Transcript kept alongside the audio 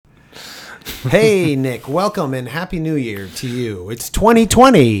Hey, Nick, welcome and Happy New Year to you. It's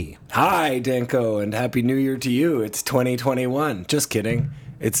 2020. Hi, Danko, and Happy New Year to you. It's 2021. Just kidding.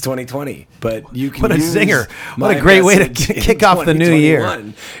 It's 2020. But you can What a use zinger. my What a great way to message in kick off the new year.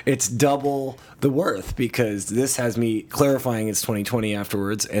 2021. It's double the worth because this has me clarifying it's 2020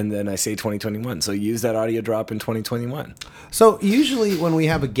 afterwards, and then I say 2021. So use that audio drop in 2021. So usually when we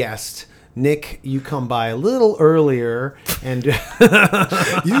have a guest, Nick, you come by a little earlier, and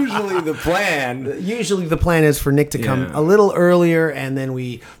Usually the plan is for Nick to come a little earlier, and then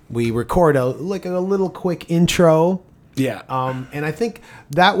we record a little quick intro. Yeah. And I think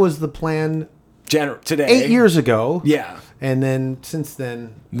that was the plan Today. 8 years ago. Yeah. And then since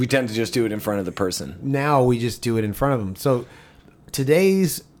then, We tend to just do it in front of the person. now we just do it in front of them. So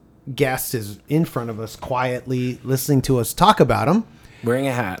today's guest is in front of us quietly listening to us talk about him. Wearing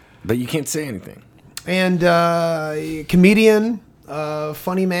a hat, but you can't say anything. And comedian,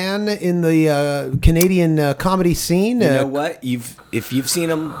 funny man in the Canadian comedy scene. You know what? If you've seen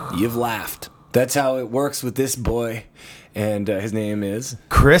him, you've laughed. That's how it works with this boy. And his name is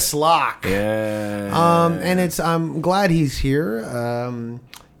Chris Locke. Yeah. And I'm glad he's here.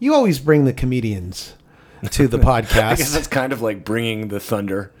 You always bring the comedians to the podcast. I guess that's kind of like bringing the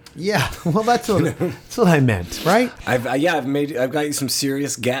thunder. Yeah, well, that's what I meant, right? I've got you some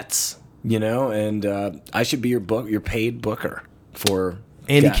serious gets, and I should be your paid booker for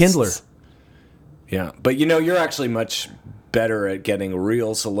Andy guests. Kindler. Yeah, but you're actually much better at getting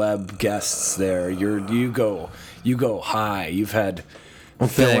real celeb guests there. You go high. You've had Phil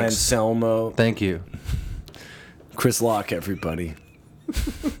thanks. Anselmo. Thank you. Chris Locke, everybody.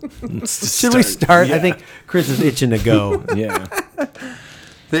 Should we start? Yeah. I think Chris is itching to go. Yeah.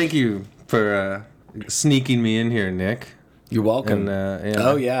 Thank you for sneaking me in here, Nick. You're welcome. And,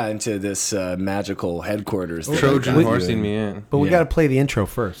 Oh, yeah, into this magical headquarters. that Trojan I've got horsing you me in. But we Yeah. got to play the intro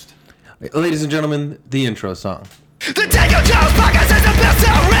first. Ladies and gentlemen, the intro song. The Danko Jones podcast is the best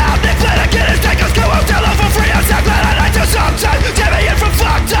around. Nick Flanagan is Danko's co-host. Hello for free. I'm so glad I like to sometimes. Jimmy in from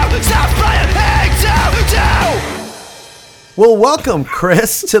fucked up. Stop playing. Hang down. Well, welcome,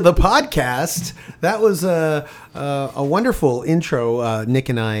 Chris, to the podcast. That was a wonderful intro Nick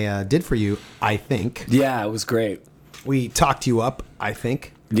and I did for you, I think. Yeah, it was great. We talked you up, I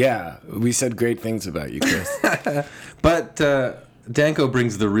think. Yeah, we said great things about you, Chris. But Danko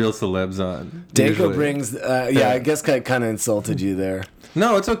brings the real celebs on. Danko usually. brings... I guess I kind of insulted you there.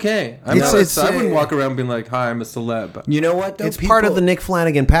 No, it's okay. I wouldn't walk around being like, hi, I'm a celeb. You know what, though? It's part of the Nick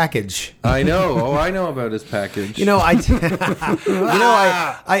Flanagan package. I know. Oh, I know about his package. I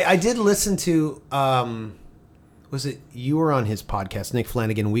did listen to... was it you were on his podcast, Nick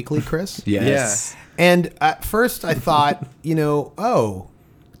Flanagan Weekly, Chris? Yes. And at first I thought,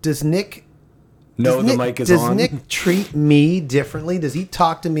 does Nick... No, the mic is on. Does Nick treat me differently? Does he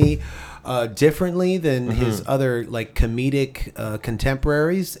talk to me differently than his other comedic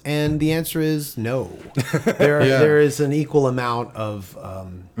contemporaries? And the answer is no. There is an equal amount of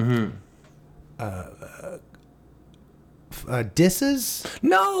disses.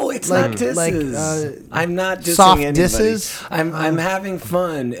 No, it's not disses. I'm not dissing soft anybody. disses. I'm having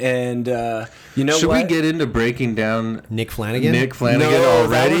fun, and Should what? we get into breaking down Nick Flanagan. Nick Flanagan No,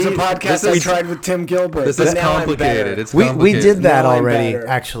 already? that was a podcast I tried with Tim Gilbert. This but is now I'm complicated. better. It's We complicated. did that No, I'm already, better.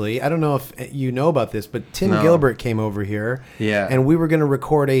 actually. I don't know if you know about this, but Tim No. Gilbert came over here. Yeah. And we were going to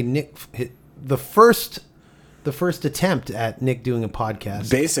record the first attempt at Nick doing a podcast.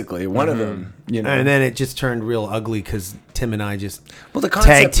 Basically, one of them. And then it just turned real ugly because Tim and I just Well, the tag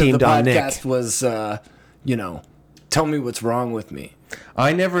concept of teamed the on Nick. podcast was, tell me what's wrong with me.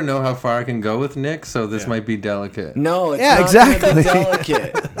 I never know how far I can go with Nick, so this might be delicate. No, it's Yeah, not exactly. going to be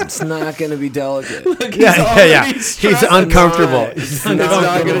delicate. It's not going to be delicate. Yeah. He's uncomfortable. It's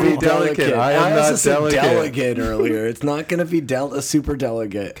not gonna be delicate. I am also not said delicate. delegate earlier. It's not going to be a super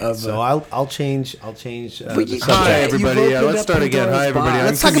delegate. So I'll change the subject. Hi, everybody. You've opened Let's up start again. Pandora's Hi, everybody. I'm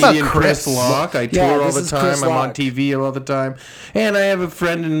Let's talk about comedian Chris. Chris Locke. I Yeah, tour all this the is time. Chris I'm on Locke. TV all the time. And I have a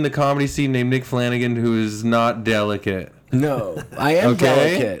friend in the comedy scene named Nick Flanagan who is not delicate. No, I am Okay.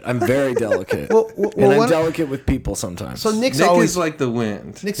 delicate. I'm very delicate. Well, and I'm what- delicate with people sometimes. So Nick's Nick always is like the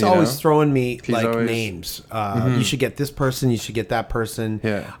wind. Nick's you always know? throwing me He's always- names. You should get this person. You should get that person.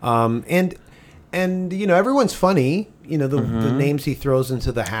 Yeah. And everyone's funny. The names he throws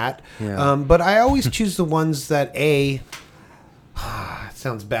into the hat. Yeah. But I always choose the ones that it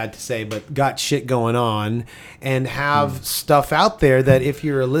sounds bad to say, but got shit going on and have stuff out there that if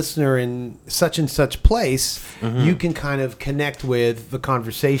you're a listener in such and such place, you can kind of connect with the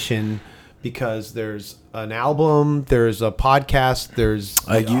conversation because there's an album, there's a podcast, there's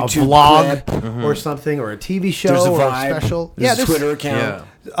A a YouTube vlog clip. or something, or a TV show There's a or vibe. a special. There's a there's Twitter account.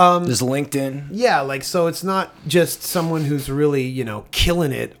 There's LinkedIn. Yeah, like, so it's not just someone who's really,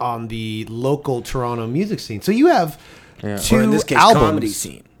 killing it on the local Toronto music scene. So you have two Or in this case, albums. comedy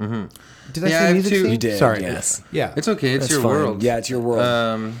scene. Did I Yeah, I say have music two. scene? You did, Sorry. yes. Yeah. It's okay. It's That's your fine. world. Yeah, it's your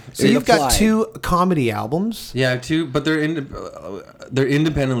world. So you've got apply. 2 comedy albums. Yeah, I have 2, but they're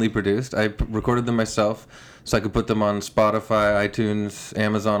independently produced. I recorded them myself, so I could put them on Spotify, iTunes,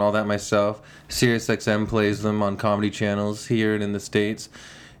 Amazon, all that myself. SiriusXM plays them on comedy channels here and in the States.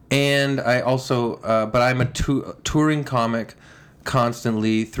 And I also, but I'm a touring comic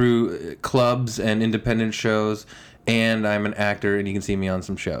constantly through clubs and independent shows, and I'm an actor, and you can see me on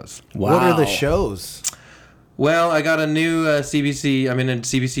some shows. Wow. What are the shows? Well, I got a new CBC. I'm in a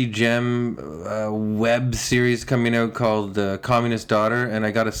CBC Gem web series coming out called Communist Daughter, and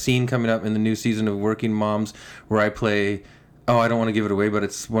I got a scene coming up in the new season of Working Moms where I play. Oh, I don't want to give it away, but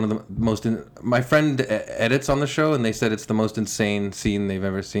it's one of the most. My friend edits on the show, and they said it's the most insane scene they've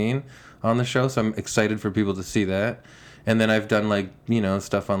ever seen on the show. So I'm excited for people to see that. And then I've done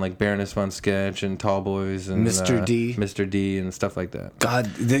stuff on like Baroness von Sketch and Tall Boys and Mr. D and stuff like that. God,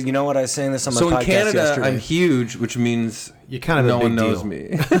 you know what? I was saying this on my So podcast in Canada, yesterday. I'm huge, which means You're kind of no a big one knows deal.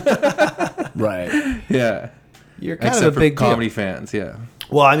 me. Right. Yeah. You're kind Except of a for big comedy deal. fans, yeah.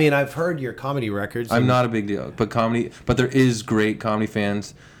 Well, I mean, I've heard your comedy records. I'm and- not a big deal, but there is great comedy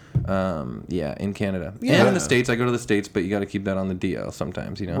fans, in Canada Yeah. and in the States. I go to the States, but you got to keep that on the DL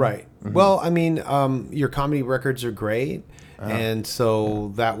sometimes, Right. Well, I mean, your comedy records are great, and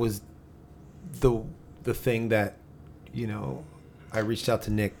so that was the thing that I reached out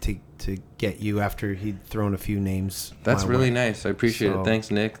to Nick to get you after he'd thrown a few names. That's my really way. nice. I appreciate So- it.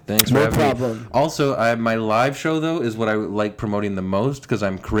 Thanks, Nick. Thanks for No having problem. me. Also, my live show though is what I like promoting the most because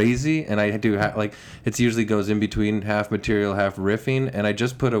I'm crazy and I do it usually goes in between half material, half riffing, and I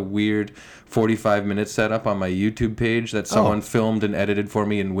just put a weird 45-minute setup on my YouTube page that someone filmed and edited for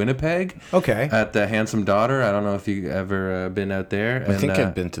me in Winnipeg. Okay. At the Handsome Daughter. I don't know if you've ever been out there. I think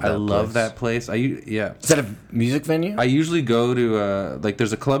I've been to that I love place. that place. Is that a music venue? I usually go to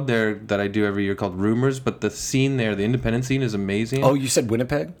there's a club there that I do every year called Rumors, but the scene there, the independent scene, is amazing. Oh, you said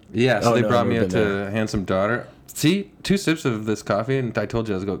Winnipeg? Yeah, so Oh, they no, brought I've me never out been to there. Handsome Daughter. See, 2 sips of this coffee, and I told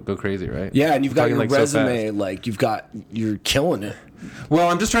you I was go crazy, right? Yeah, and you've got Talking, your so resume, fast. you're killing it. Well,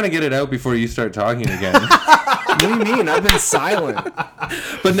 I'm just trying to get it out before you start talking again. What do you mean? I've been silent.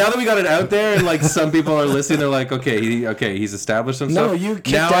 But now that we got it out there, and some people are listening, they're like, okay, he's established himself. No, you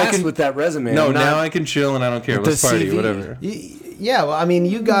kicked now ass with that resume. No, I'm not- now I can chill and I don't care. With Let's the party, CV. whatever. Yeah, well, I mean,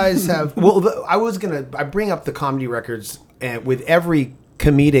 you guys have. Well, I bring up the comedy records and with every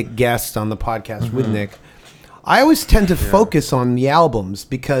comedic guest on the podcast with Nick. I always tend to focus on the albums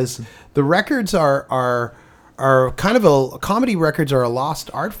because the records are kind of comedy records are a lost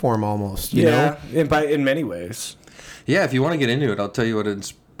art form almost. You know? in many ways. Yeah, if you want to get into it, I'll tell you what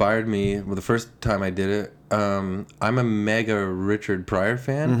inspired me. Well, the first time I did it, I'm a mega Richard Pryor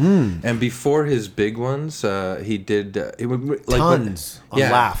fan, and before his big ones, he did Tons on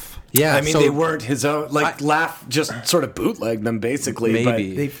Laugh. Yeah, I mean, they weren't his own. Laugh just sort of bootlegged them, basically.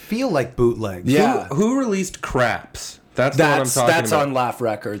 Maybe. They feel like bootlegs. Yeah. Who released Craps? That's But what I'm talking that's about. on Laugh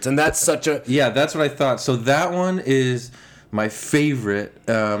Records, and that's such a. Yeah, that's what I thought. So that one is my favorite,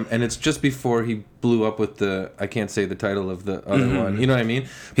 and it's just before he blew up with I can't say the title of the other one. You know what I mean?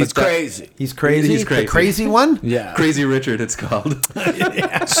 He's crazy. He's crazy. He's crazy. The crazy one? Yeah. Crazy Richard, it's called.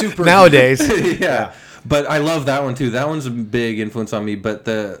 Super. Nowadays. Yeah. But I love that one too. That one's a big influence on me. But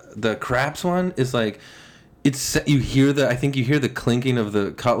the Craps one is like, I think you hear the clinking of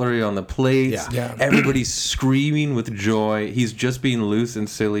the cutlery on the plates. Yeah. Everybody's screaming with joy. He's just being loose and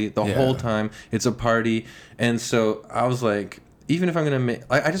silly the whole time. It's a party. And so I was like, even if I'm going to make,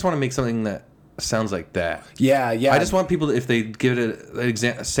 I just want to make something that sounds like that. Yeah. I just want people to, if they give it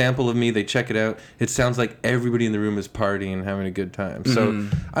a sample of me, they check it out. It sounds like everybody in the room is partying and having a good time. So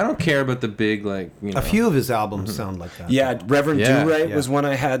I don't care about the big, A few of his albums sound like that. Yeah, Reverend Yeah. Do-Right was one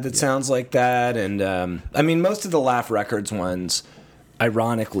I had that sounds like that. And, I mean, most of the Laugh Records ones,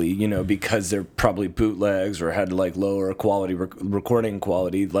 ironically, because they're probably bootlegs or had, lower quality recording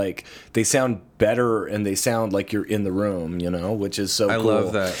quality, they sound better and they sound like you're in the room, which is so cool. I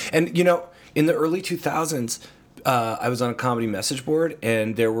love that. And, in the early 2000s, I was on a comedy message board,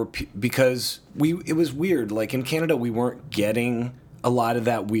 and there were because it was weird. In Canada, we weren't getting a lot of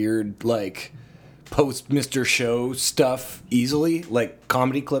that weird post Mr. Show stuff easily,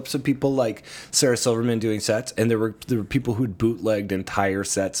 comedy clips of people like Sarah Silverman doing sets, and there were people who'd bootlegged entire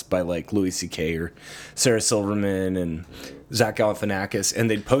sets by Louis C.K. or Sarah Silverman, and Zach Galifianakis, and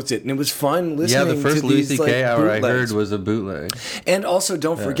they'd post it, and it was fun listening. Yeah, the first to Louis these, C.K. hour bootlegs. I heard was a bootleg. And also,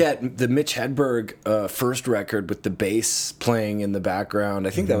 don't forget the Mitch Hedberg first record with the bass playing in the background. I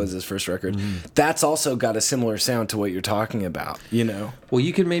think that was his first record. That's also got a similar sound to what you're talking about, you know? Well,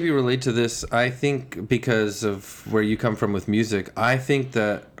 you can maybe relate to this, I think, because of where you come from with music. I think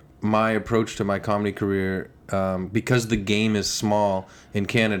that my approach to my comedy career, because the game is small in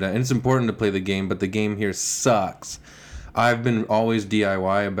Canada, and it's important to play the game, but the game here sucks. I've been always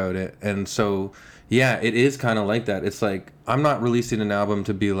DIY about it, and so yeah, it is kind of like that. It's like I'm not releasing an album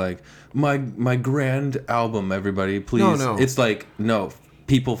to be like my grand album, everybody, please. No. It's like no,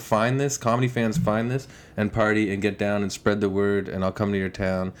 people find this, comedy fans find this, and party and get down and spread the word, and I'll come to your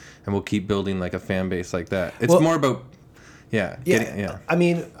town, and we'll keep building like a fan base like that. It's more about I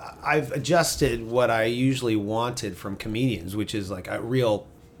mean, I've adjusted what I usually wanted from comedians, which is like a real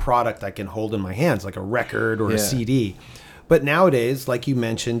product I can hold in my hands, like a record or a CD. But nowadays, like you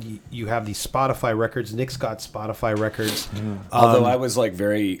mentioned, you have these Spotify records. Nick's got Spotify records. Although I was like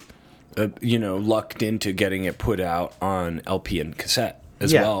very, lucked into getting it put out on LP and cassette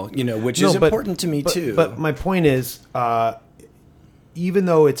as well, which is important to me too. But my point is, even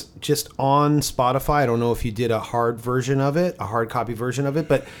though it's just on Spotify, I don't know if you did a hard copy version of it,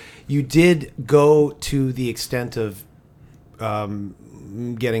 but you did go to the extent of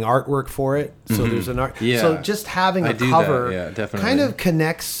getting artwork for it. So there's an art. Yeah. So just having a cover kind of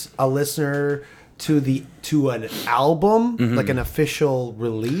connects a listener to an album, like an official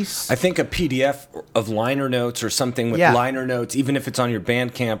release. I think a PDF of liner notes or something with liner notes, even if it's on your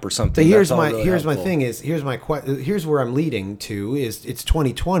Bandcamp or something. But here's my thing is here's where I'm leading to is it's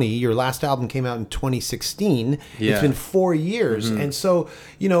 2020. Your last album came out in 2016. Yeah. It's been 4 years, and so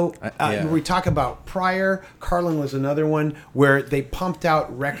we talk about Pryor. Carlin was another one where they pumped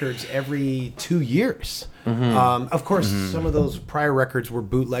out records every 2 years. Of course, some of those Pryor records were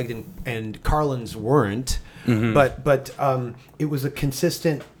bootlegged and Carlin's weren't. But it was a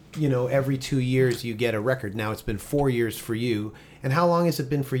consistent, every 2 years you get a record. Now it's been 4 years for you. And how long has it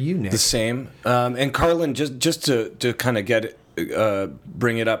been for you, Nick? The same. And Carlin, just to kind of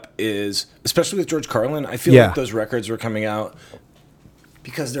bring it up, is especially with George Carlin, I feel like those records were coming out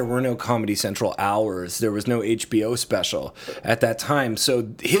because there were no Comedy Central hours. There was no HBO special at that time. So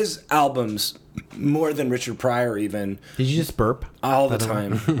his albums, more than Richard Pryor even. Did you just burp? All the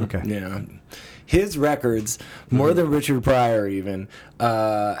time. Okay. Yeah. His records, more than Richard Pryor even,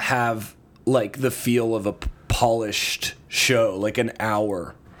 have like the feel of a polished show, like an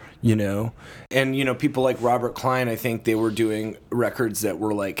hour, And, people like Robert Klein, I think they were doing records that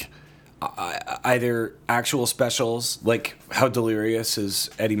were like either actual specials, like How Delirious is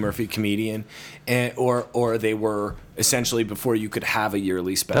Eddie Murphy Comedian, or they were essentially before you could have a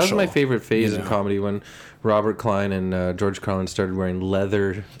yearly special. That was my favorite phase in comedy, when Robert Klein and George Carlin started wearing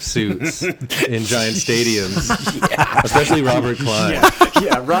leather suits in giant stadiums. Especially Robert Klein.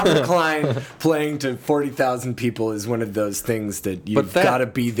 Yeah, Robert Klein playing to 40,000 people is one of those things that you've got to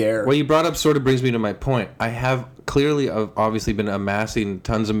be there. What you brought up sort of brings me to my point. I have clearly obviously been amassing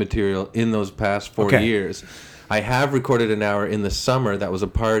tons of material in those past 4 years. I have recorded an hour in the summer. That was a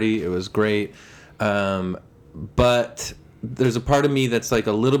party. It was great. But there's a part of me that's like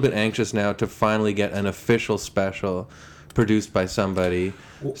a little bit anxious now to finally get an official special produced by somebody.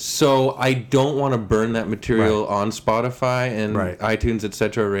 So I don't want to burn that material on Spotify and iTunes,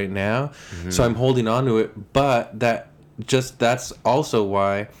 etc. right now. So I'm holding on to it. But that's also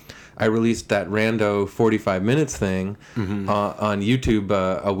why I released that rando 45 minutes thing on YouTube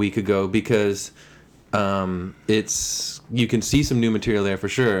a week ago, because you can see some new material there for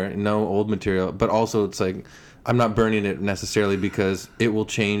sure, no old material, but also it's like I'm not burning it necessarily because it will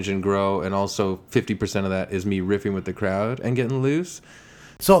change and grow, and also 50% of that is me riffing with the crowd and getting loose.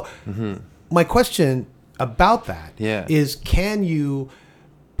 So my question about that is, can you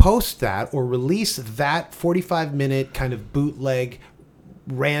post that or release that 45-minute kind of bootleg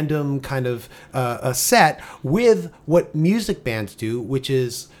random kind of a set with what music bands do, which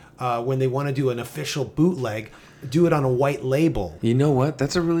is when they want to do an official bootleg, do it on a white label? You know what?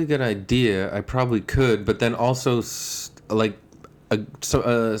 That's a really good idea. I probably could, but then also some of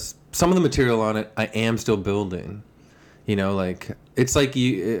the material on it I am still building. Like it's like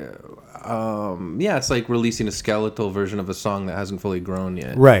it's like releasing a skeletal version of a song that hasn't fully grown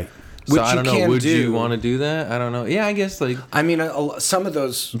yet. Right. So Which I don't you know. can Would do. you want to do that? I don't know. Yeah, I guess like I mean, some of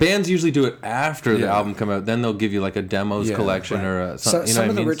those bands usually do it after the Yeah. album come out. Then they'll give you like a demos Yeah, collection right. or some you know what of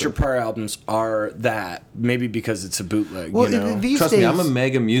I the mean? Richard So- Pryor albums are that, maybe because it's a bootleg. Well, you know? these Trust days, me, I'm a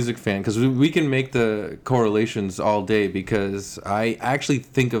mega music fan because we can make the correlations all day because I actually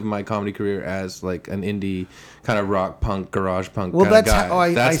think of my comedy career as like an indie kind of rock punk, garage punk Well, kind of that's guy. how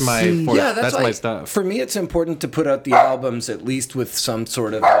I that's my see- Yeah, that's why, my stuff. For me, it's important to put out the albums at least with some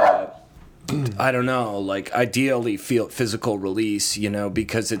sort of, I don't know, like ideally physical release, you know,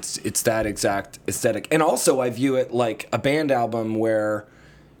 because it's that exact aesthetic. And also, I view it like a band album where,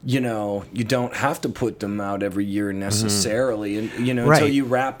 you know, you don't have to put them out every year necessarily, and you know, until Right. you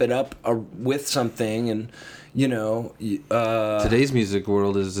wrap it up with something, and you know, Today's music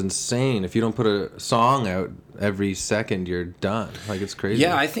world is insane. If you don't put a song out every second, you're done. Like it's crazy.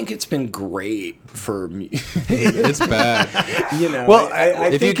 yeah, I think it's been great for me. It's bad. You know, Well, I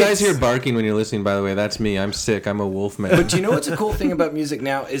If you think guys it's- hear barking when you're listening, by the way, that's me. I'm sick. I'm a wolf man. But do you know what's a cool thing about music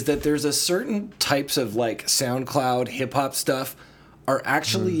now is that there's a certain types of like SoundCloud hip hop stuff are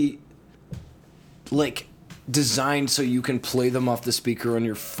actually like designed so you can play them off the speaker on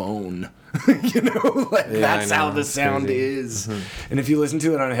your phone. You know, like Yeah, that's I how know. the It's sound crazy. is. And if you listen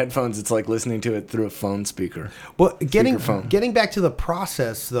to it on headphones, it's like listening to it through a phone speaker. Well, Speakerphone. getting back to the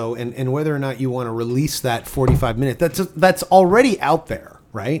process though, and whether or not you want to release that 45 minute, that's already out there,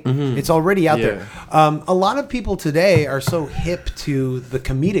 right? It's already out there. A lot of people today are so hip to the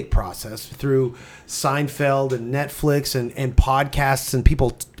comedic process through Seinfeld and Netflix and podcasts and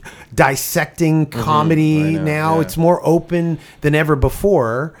people dissecting comedy I know, now. yeah. It's more open than ever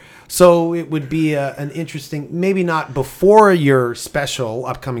before. So it would be an interesting, maybe not before your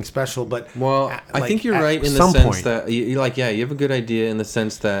upcoming special, but Well, I like, think you're at right in the some sense point. that you like, yeah, you have a good idea in the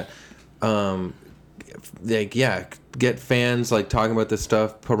sense that, like, yeah, get fans like talking about this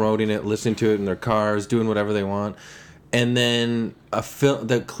stuff, promoting it, listening to it in their cars, doing whatever they want, and then a film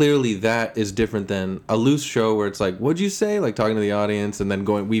that clearly that is different than a loose show where it's like, what'd you say, like talking to the audience and then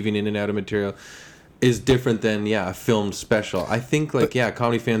weaving in and out of material. Is different than a filmed special. I think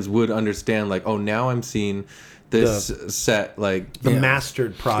comedy fans would understand like, oh, now I'm seeing this set like the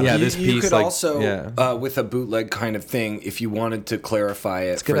mastered product. Yeah, You, this you piece, could like, also, with a bootleg kind of thing, if you wanted to clarify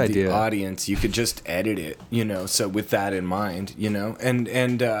it a good for idea. the audience, you could just edit it, you know, so with that in mind, you know.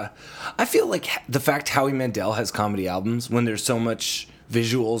 And I feel like the fact Howie Mandel has comedy albums when there's so much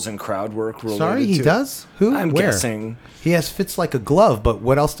visuals and crowd work related Sorry, he to does? Who? I'm Where? guessing. He has Fits Like a Glove, but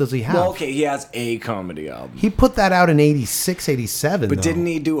what else does he have? Well, okay, he has a comedy album. He put that out in 86, 87, But though. didn't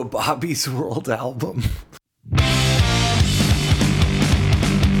he do a Bobby's World album?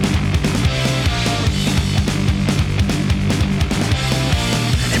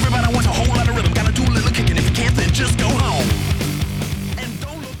 Everybody wants a whole lot of rhythm. Gotta do a little kicking. If you can't, then just go home. And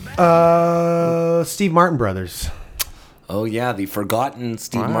don't look back. Steve Martin Brothers. Oh yeah, the forgotten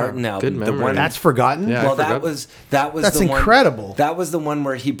Steve Wow, Martin album. good The memory. one That's forgotten? Yeah. I Well, forgot. that was That's the one- incredible. That was the one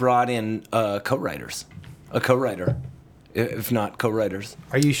where he brought in co-writers, a co-writer, if not co-writers.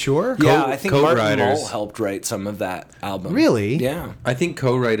 Are you sure? Yeah, I think Martin co-writers. Mull helped write some of that album. Really? Yeah. I think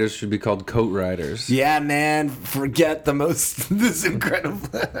co-writers should be called coat riders. Yeah, man. Forget the most. This is incredible.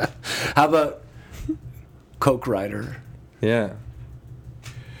 How about Coke Rider? Yeah.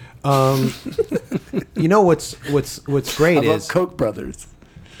 You know what's great How about is Koch brothers?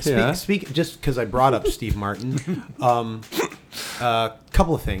 Yeah. speak just because I brought up Steve Martin.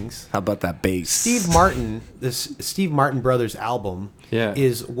 Couple of things. How about that bass? This Steve Martin Brothers album Yeah.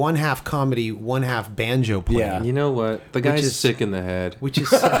 is one half comedy, one half banjo playing. Yeah. You know what? The guy's is- sick in the head. Which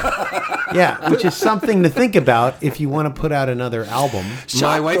is which is something to think about if you want to put out another album.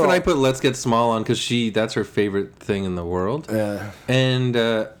 My wife and I Girl. put Let's Get Small on because that's her favorite thing in the world. Yeah. And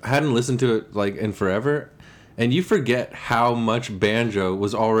hadn't listened to it like in forever. And you forget how much banjo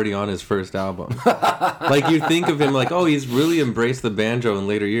was already on his first album. Like you think of him like, oh, he's really embraced the banjo in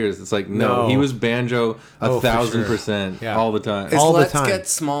later years. It's like, no. He was banjo Oh, for 1,000% Yeah. all the time. Is All the Let's time. Get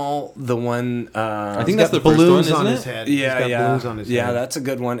Small the one? I think He's that's got the first one, balloons isn't on it? his head. Yeah, He's got yeah, balloons on his yeah. head. That's a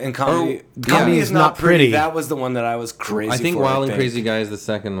good one. And comedy, yeah. comedy is not pretty. That was the one that I was crazy. I think for, Wild and Crazy Guy is the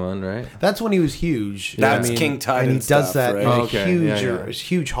second one, right? That's when he was huge. That's King Tut and he and does stuff, that right? in a Oh, okay. huge, Yeah, yeah.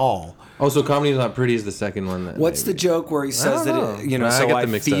 huge hall. Oh, so Comedy's Not Pretty is the second one. That What's the maybe. joke where he says don't that know. you know? I So get I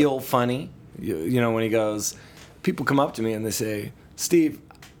them mixed feel funny. You know when he goes, people come up to me and they say, "Steve,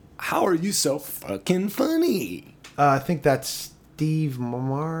 how are you so fucking funny?" I think that's Steve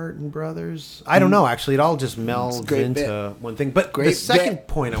Martin Brothers. I don't know, actually. It all just melds great into bit. one thing. But the Great second bit.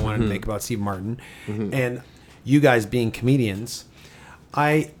 point I wanted to make about Steve Martin, and you guys being comedians,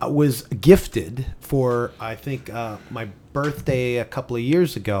 I was gifted for, I think, my birthday a couple of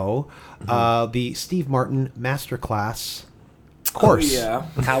years ago, the Steve Martin MasterClass course. Oh,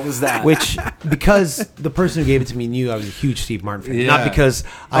 yeah. How was that? Which, because the person who gave it to me knew I was a huge Steve Martin fan, Yeah. not because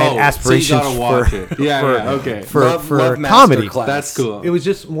I had aspirations so you gotta watch for, it. Yeah, okay. for Love comedy. MasterClass. That's cool. It was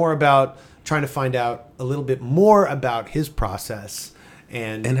just more about trying to find out a little bit more about his process.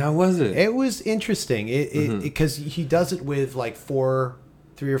 And how was it? It was interesting. Because he does it with like 3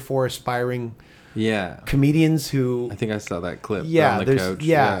 or 4 aspiring comedians who I think I saw that clip on the there's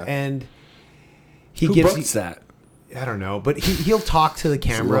couch. and he Who gives books that? I don't know, but he'll talk to the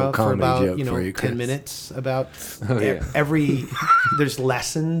camera for comedy about joke for you, 10 Chris. minutes about yeah. every there's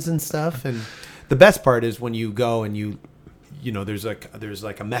lessons and stuff, and the best part is when you go and you know there's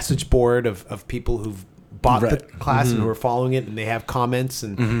like a message board of people who've bought the class and who are following it, and they have comments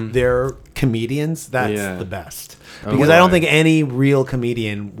and they're comedians. That's the best, because I don't think any real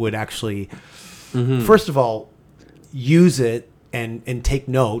comedian would actually first of all use it and take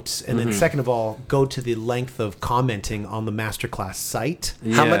notes, and then second of all, go to the length of commenting on the MasterClass site.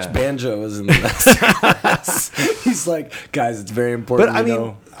 Yeah. How much banjo is in the MasterClass? He's like, guys, it's very important. But I mean,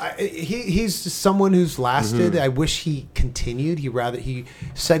 know. he's just someone who's lasted. I wish he continued. He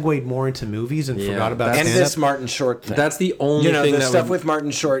segued more into movies and forgot about and stand-up. this Martin Short thing. That's the only the thing that stuff would, with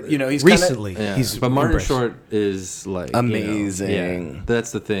Martin Short. He's Recently, Yeah. he's but Martin embraced. Short is like Amazing.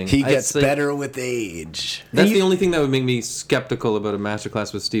 that's the thing. He It's gets like- better with age. That's the only thing that would make me skeptical about a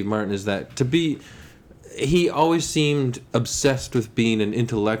masterclass with Steve Martin is that he always seemed obsessed with being an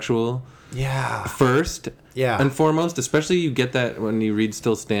intellectual Yeah. first and foremost. Especially you get that when you read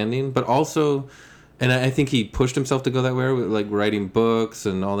Still Standing, but also, and I think he pushed himself to go that way with like writing books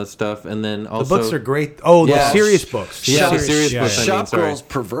and all that stuff. And then also The books are great. Oh, the Yeah. serious books. Yeah, the serious books. I mean, Shop sorry. Girl's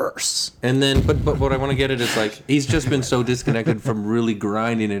perverse. And then, but what I want to get at is like he's just been so disconnected from really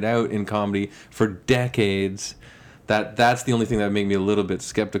grinding it out in comedy for decades. That's the only thing that would make me a little bit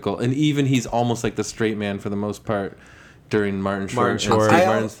skeptical. And even he's almost like the straight man for the most part during Martin Short and Steve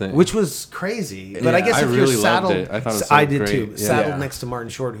Martin's thing. Which was crazy. But I Yeah, guess I if really you're loved saddled, it. I thought it was so I did great. too. Yeah. Saddled Yeah. next to Martin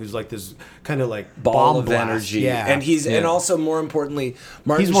Short, who's like this kind of like Ball bomb of blast. energy. Yeah, And and also more importantly,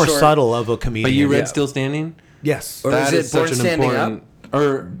 Martin he's more Short, subtle of a comedian. But you read Yeah. Still Standing? Yes. Or That is it Born Standing Up?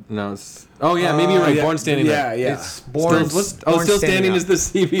 Or no, it's maybe you're right. yeah. Born Standing Yeah, Up. yeah. It's Born, Still Standing Up. is the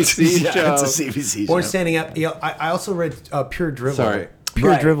CBC Yeah, show. it's a CBC Born show. Standing Up. Yeah, I also read Pure Drivel. Sorry. Pure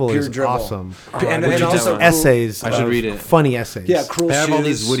Right, Drivel Pure is Drivel. awesome. And Which are just also essays. I should of read it. Funny essays. Yeah, Cruel I have all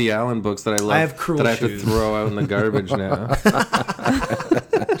Shoes. these Woody Allen books that I love I have Cruel that I have Shoes. to throw out in the garbage now.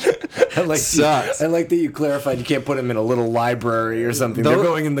 I like Sucks. I like that you clarified you can't put them in a little library or something. They're Those-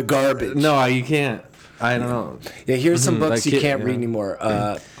 going in the garbage. No, you can't. I don't know. Yeah, here's some books like you it- can't yeah. read anymore.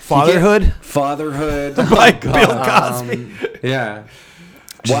 Fatherhood Fatherhood. by Bill Cosby. Yeah.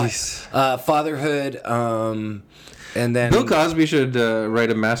 Jeez. Fatherhood. And then Bill Cosby should write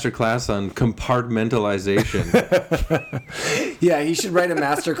a master class on compartmentalization. yeah, he should write a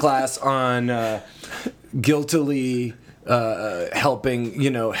master class on guiltily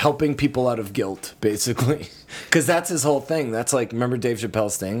helping people out of guilt, basically, because that's his whole thing. That's like, remember Dave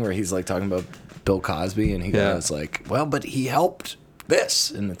Chappelle's thing where he's like talking about Bill Cosby and he goes like, well, but he helped this,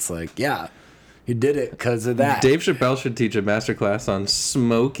 and it's like, yeah, he did it because of that. Dave Chappelle should teach a master class on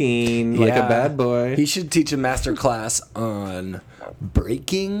smoking like a Yeah. bad boy. He should teach a master class on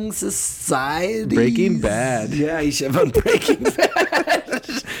breaking society. Breaking Bad. Yeah, he should have on Breaking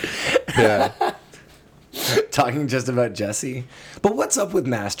Bad. Yeah. Talking just about Jesse. But what's up with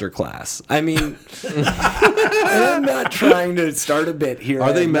Masterclass? I mean, I'm not trying to start a bit here. Are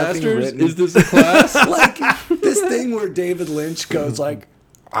I they have nothing masters? written. Is this a class? Like this thing where David Lynch goes like,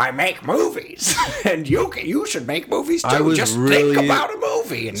 I make movies, and you should make movies too. I was Just really- think about a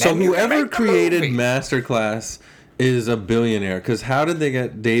movie, and So then you can whoever make the created movie. Masterclass is a billionaire. Because how did they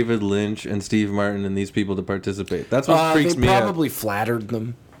get David Lynch and Steve Martin and these people to participate? That's what freaks they me out. probably flattered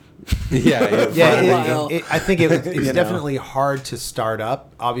them. Yeah. Yeah, Well, I think it's you know. definitely hard to start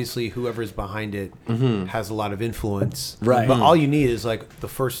up. Obviously, whoever's behind it has a lot of influence. Right. But all you need is like the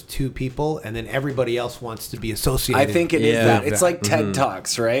first 2 people, and then everybody else wants to be associated. I think it is Yeah. that. with It's that. like TED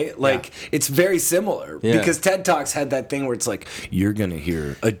Talks, right? Like it's very similar Yeah. because TED Talks had that thing where it's like you're gonna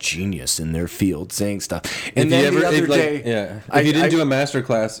hear a genius in their field saying stuff, and then the other day, if you didn't do a master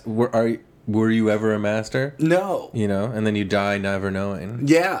class, were you ever a master? no, You know, and then you die never knowing.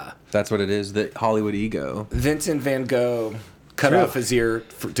 yeah, That's what it is. The Hollywood ego. Vincent Van Gogh cut off his ear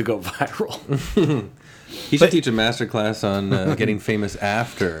to go viral. He should teach a master class on getting famous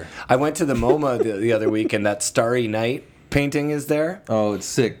after. I went to the MoMA the other week, and that Starry Night painting is there? Oh, it's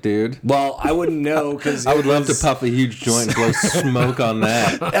sick, dude. Well, I wouldn't know because I would love to puff a huge joint and blow smoke on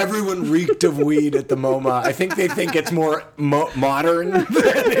that. Everyone reeked of weed at the MoMA. I think they think it's more modern than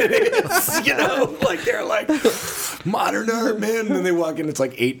it is. You know, like they're like modern art, man. And then they walk in, it's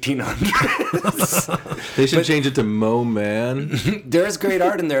like 1800s. They should change it to Mo Man. There's great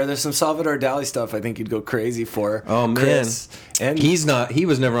art in there. There's some Salvador Dali stuff I think you'd go crazy for. Oh man, Chris. And he's not. He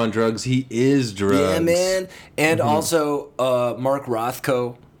was never on drugs. He is drugs. yeah, man. And also Mark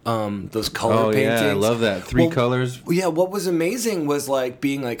Rothko. Those color paintings. Yeah, I love that. Three colors. Yeah, what was amazing was like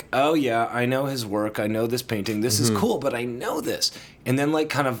being like, oh yeah, I know his work, I know this painting, this is cool, but I know this. And then like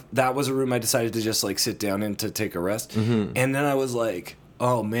kind of that was a room I decided to just like sit down in to take a rest. And then I was like,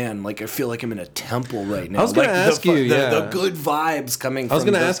 oh man, like I feel like I'm in a temple right now. I was gonna like, ask you, the good vibes coming from I was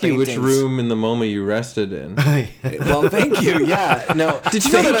gonna those ask you which paintings. room in the MoMA you rested in. Well, thank you. Yeah, no. Did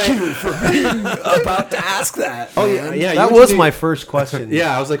you know that you for being about to ask that? Oh man. yeah. That was my first question.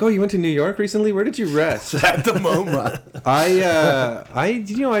 Yeah, I was like, oh, you went to New York recently? Where did you rest? At the MoMA.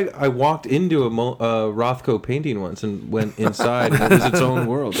 I walked into a Rothko painting once and went inside, and it was its own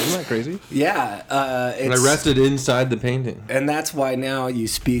world. Isn't that crazy? Yeah, And I rested inside the painting. and that's why now you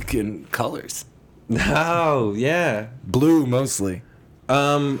speak in colors, Oh yeah. blue mostly.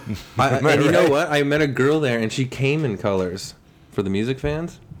 And you know what? I met a girl there, and she came in colors for the music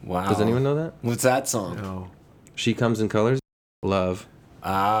fans. Wow. Does anyone know that? What's that song? Oh, She comes in colors. Love.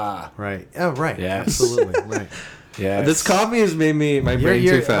 Ah, right. Oh, right. Yes. Absolutely. Right. yeah. This coffee has made my brain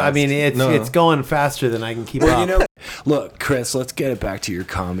too fast. I mean, it's going faster than I can keep Well, up. you know, look, Chris, let's get it back to your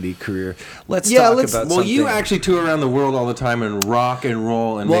comedy career. Let's Yeah, talk let's- about Well, something. you actually tour around the world all the time and rock and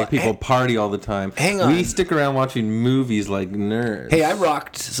roll and Well, make people party all the time. hang on. We stick around watching movies like nerds. Hey, I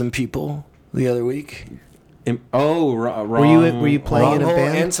rocked some people the other week. Wrong. Were you playing in a Wrong Hole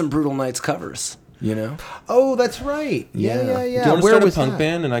band? and some Brutal Nights covers. You know? Oh, that's right. Yeah. Yeah. Do you want to Where start a was punk that?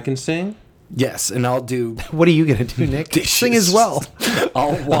 band and I can sing? Yes, and I'll do. What are you gonna do, Nick? Dishes. Sing as well.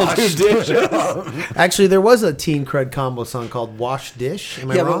 I'll wash dishes. Actually, there was a Teen Cred combo song called "Wash Dish."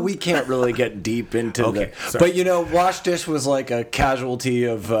 Am I Yeah, wrong? but we can't really get deep into Okay, the. sorry. But you know, Wash Dish was like a casualty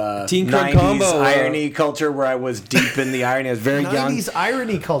of Teen Cred 90s combo, irony culture where I was deep in the irony. I was very young. 90s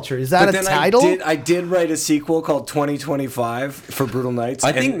irony culture. Is that But a then title? I did write a sequel called 2025 for Brutal Nights.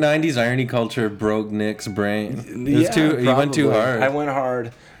 I think 90s irony culture broke Nick's brain. It was Yeah, too. He went too probably. hard. I went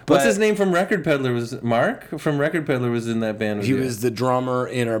hard. What's But his name from Record Peddler? Was Mark from Record Peddler was in that band? With He you. was the drummer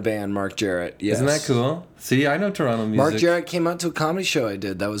in our band, Mark Jarrett. Yes. Isn't that cool? See, I know Toronto music. Mark Jarrett came out to a comedy show I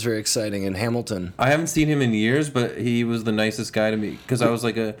did. That was very exciting in Hamilton. I haven't seen him in years, but he was the nicest guy to me because I was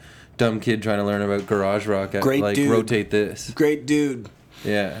like a dumb kid trying to learn about garage rock. Great like dude. rotate this. Great dude.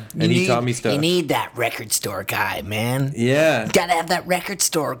 Yeah, and he taught me stuff. You need that record store guy, man. Yeah. Gotta have that record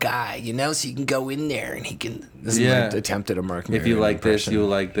store guy, you know, so you can go in there and he can. This is Yeah. my attempt at a Mark If you Maron like this, impression. you'll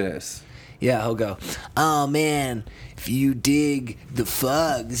like this. Yeah, he'll go. Oh man, if you dig the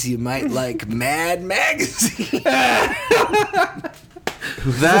Fugs, you might like Mad Magazine.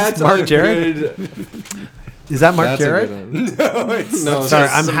 That's Mark a Jarrett? good- Is that Mark That's a Jarrett? good one. No, it's No, Sorry,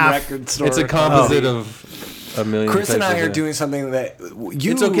 just I'm some half- record store. It's a composite of a million. Chris and types I of are it. doing something that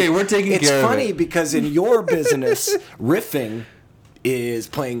you. It's okay, we're taking It's care of funny it. because in your business, riffing is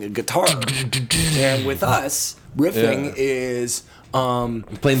playing a guitar, and with us, riffing Yeah. is Playing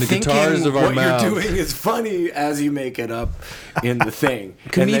the thinking guitars of our what mouths. you're doing is funny as you make it up in the thing.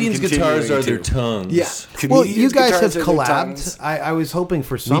 And then Comedians' guitars continuing are their to. tongues. Yeah. Well, you Comedians' guys have guitars are their tongues. collabed. I was hoping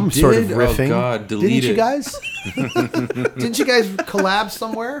for some We sort of did? Oh, riffing. God, delete Didn't you it. guys? Didn't you guys collab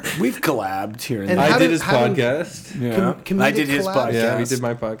somewhere? We've collabed here and And there. how I did did- his how did- podcast. Yeah. comedic I did his collab? podcast. Yeah, we did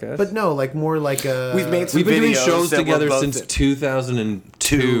my podcast. But no, like more like a. We've made some We've been doing videos shows that we're together both since in.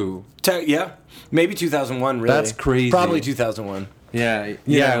 2002. Yeah, maybe 2001. Really, That's crazy. Probably 2001. Yeah,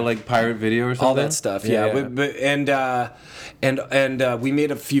 Yeah. like pirate video or something. All that stuff. Yeah, we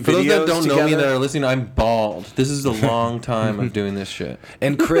made a few For videos those that don't know me together. that are listening, I'm bald. This is a long time of doing this shit.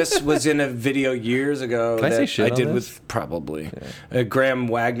 And Chris was in a video years ago Can I that say shit I on did this? with probably Graham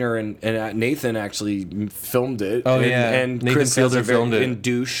Wagner and Nathan actually filmed it. Oh, and, yeah. and Nathan Chris has Fielder a very, filmed it. in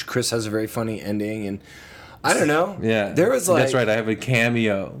Douche. Chris has a very funny ending, and I don't know. Yeah, there was like that's right. I have a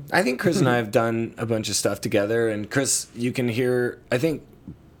cameo. I think Chris and I have done a bunch of stuff together, and Chris, you can hear. I think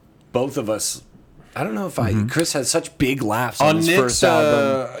both of us. I don't know if Chris has such big laughs on his Nick's first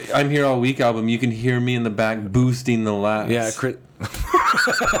album. "I'm Here All Week" album, you can hear me in the back boosting the laughs. Yeah, Chris.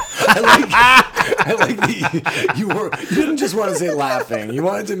 I like that you didn't just want to say laughing. You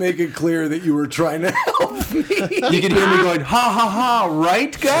wanted to make it clear that you were trying to help me. You can hear me going, ha ha ha,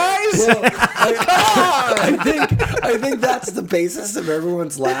 right, guys? Well, I think that's the basis of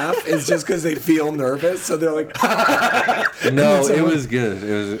everyone's laugh is just because they feel nervous, so they're like. No, it was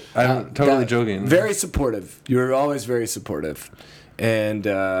good. I'm totally joking. Very supportive. You were always very supportive, and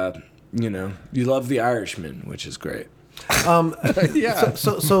you love The Irishman, which is great. Yeah.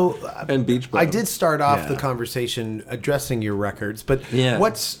 So And Beach Bum. I did start off the conversation addressing your records, but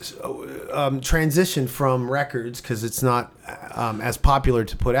what's transition from records, because it's not as popular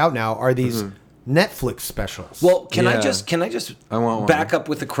to put out now, are these Netflix specials? Well, can I just I want one. back up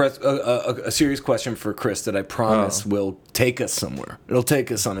with a serious question for Chris that I promise will take us somewhere. It'll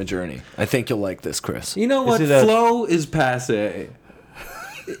take us on a journey. I think you'll like this, Chris. You know what? Flow is passe.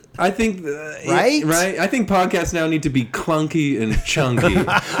 I think, right? I think podcasts now need to be clunky and chunky.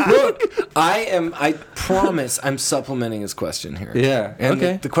 Look, I promise I'm supplementing his question here. Yeah. And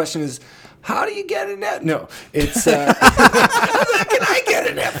okay. the question is, how do you get a net? No, it's. Can I get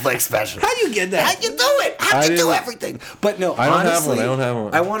a Netflix special? How do you get that? How do you do it? How do you do everything? But no, I don't honestly, have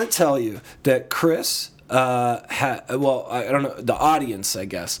one. I want to tell you that Chris, I don't know, the audience, I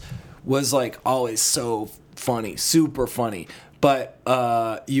guess, was like always so funny, super funny. But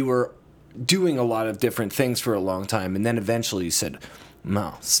you were doing a lot of different things for a long time, and then eventually you said,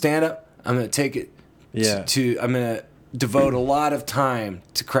 "No, stand up. I'm going to take it. I'm going to devote a lot of time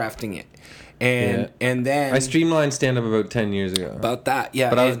to crafting it." And then I streamlined stand up about 10 years ago. About that,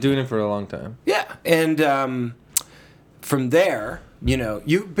 yeah. But I was doing it for a long time. Yeah, and from there,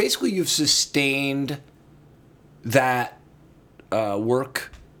 you've sustained that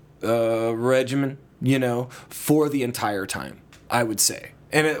work regimen, for the entire time. I would say,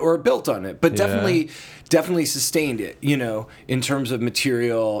 or built on it, but definitely sustained it, in terms of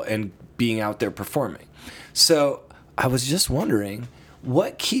material and being out there performing. So I was just wondering,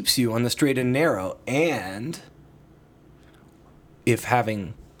 what keeps you on the straight and narrow, and if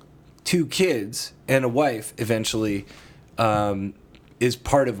having 2 kids and a wife eventually is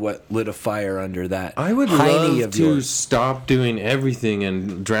part of what lit a fire under that. I would hiney love of to yours. stop doing everything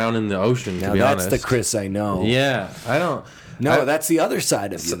and drown in the ocean, to Now be that's honest. the Chris I know. Yeah, I don't... No, that's the other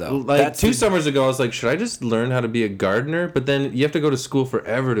side of you, though. Like that's 2 summers ago, I was like, should I just learn how to be a gardener? But then you have to go to school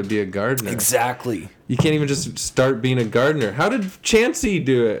forever to be a gardener. Exactly. You can't even just start being a gardener. How did Chancey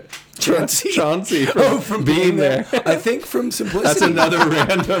do it? Chauncey. From being there. I think from simplicity. That's another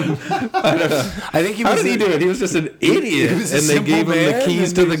random... I don't know. I think he How was. did he do it? He was just an idiot. was a And they simple gave him the man, keys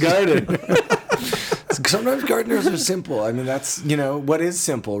and to the garden. Sometimes gardeners are simple. I mean, that's, what is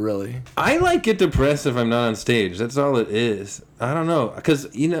simple, really? I get depressed if I'm not on stage. That's all it is. I don't know.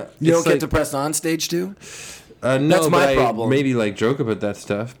 Because, You don't get depressed on stage, too? No, That's my but I problem. maybe joke about that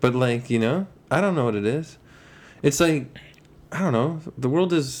stuff. But I don't know what it is. It's I don't know. The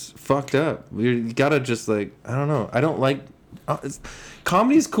world is fucked up. You gotta just I don't know. I don't like...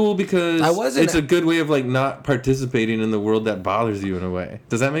 Comedy's cool because it's a good way of not participating in the world that bothers you in a way.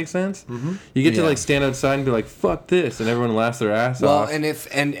 Does that make sense? Mm-hmm. You get to stand outside and be like, fuck this, and everyone laughs their ass off. Well,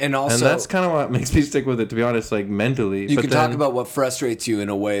 and also... And that's kind of what makes me stick with it, to be honest, mentally. You can talk about what frustrates you in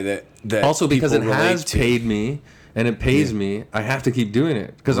a way that also, because it people has relate to. paid me, and it pays me, I have to keep doing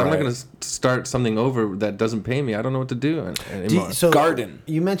it. Because I'm not going to start something over that doesn't pay me. I don't know what to do anymore. Garden.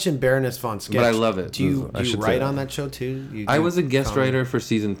 You mentioned Baroness von Sketch. But I love it. Do you write on that show, too? I was a guest writer for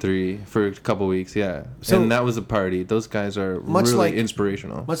season 3 for a couple weeks, So, and that was a party. Those guys are really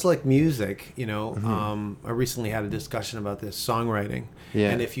inspirational. Much like music, I recently had a discussion about this, songwriting. Yeah.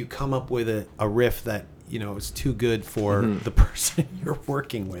 And if you come up with a riff that is too good for the person you're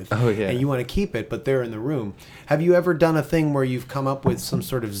working with, and you want to keep it, but they're in the room. Have you ever done a thing where you've come up with some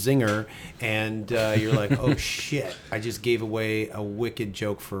sort of zinger, and you're like, oh shit, I just gave away a wicked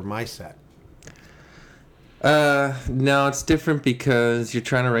joke for my set? No, it's different because you're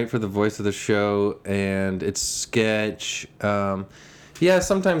trying to write for the voice of the show, and it's sketch. Yeah,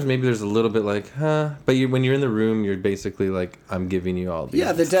 sometimes maybe there's a little bit but when you're in the room, you're basically I'm giving you all these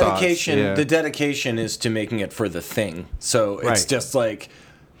the dedication. thoughts. Yeah. The dedication is to making it for the thing. So it's just But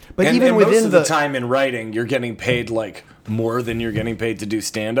and, even and within most of the time in writing, you're getting paid more than you're getting paid to do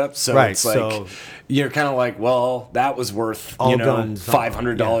stand up. So it's you're kind of well, that was worth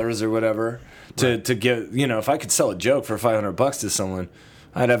 $500 or whatever to get. If I could sell a joke for $500 to someone,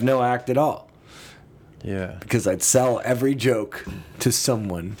 I'd have no act at all. Yeah. Because I'd sell every joke to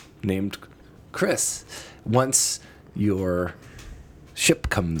someone named Chris. Once your ship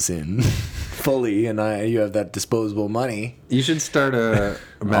comes in fully and you have that disposable money. You should start a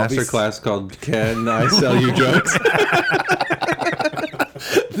master class called Can I Sell You Jokes?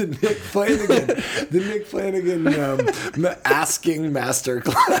 the Nick Flanagan asking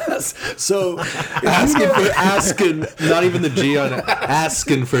masterclass. So asking, not even the G on it,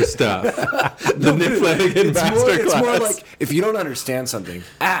 asking for stuff. The Nick Flanagan masterclass. It's more like, if you don't understand something,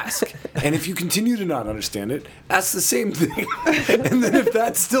 ask. And if you continue to not understand it, ask the same thing. And then if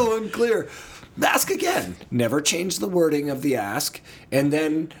that's still unclear, ask again. Never change the wording of the ask. And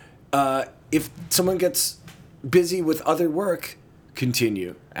then if someone gets busy with other work,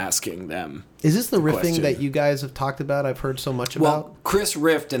 continue asking them. Is this the riffing question. that you guys have talked about? I've heard so much about. Well, Chris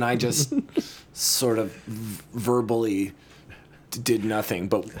riffed, and I just sort of verbally did nothing,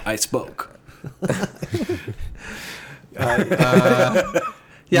 but I spoke.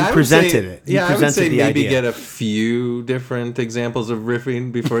 Yeah, I presented it. You Yeah, I would presented say the maybe idea. get a few different examples of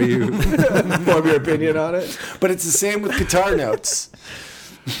riffing before you form your opinion on it. But it's the same with guitar notes.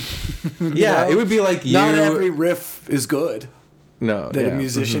 Yeah, it would be like you. Not every riff is good that a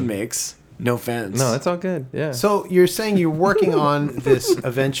musician makes. No offense. No, that's all good. Yeah. So you're saying you're working on this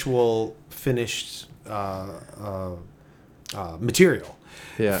eventual finished material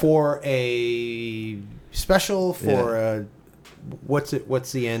for a special for a what's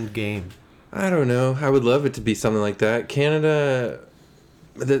the end game? I don't know. I would love it to be something like that. Canada,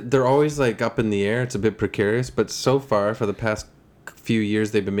 they're always like up in the air. It's a bit precarious, but so far for the past few years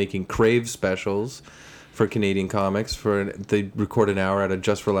they've been making Crave specials for Canadian comics. They record an hour at a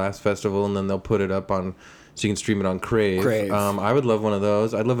Just for Laughs festival, and then they'll put it up on so you can stream it on Crave. I would love one of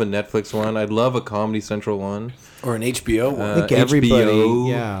those. I'd love a Netflix one. I'd love a Comedy Central one or an HBO one. I think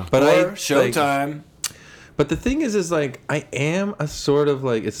everybody, but or Showtime. But the thing is like, I am a sort of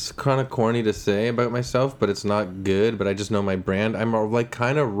like, it's kind of corny to say about myself, but it's not good, but I just know my brand. I'm a, like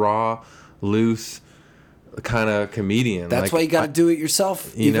kind of raw, loose kind of comedian. That's like, why you got to do it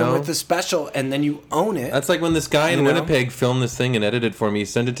yourself, even with the special, and then you own it. That's like when this guy in Winnipeg filmed this thing and edited it for me, he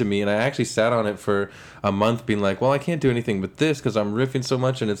sent it to me, and I actually sat on it for a month being like, well, I can't do anything but this because I'm riffing so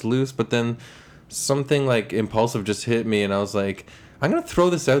much and it's loose, but then something like impulsive just hit me, and I was like, I'm going to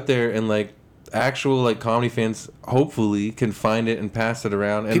throw this out there, and like, actual like comedy fans hopefully can find it and pass it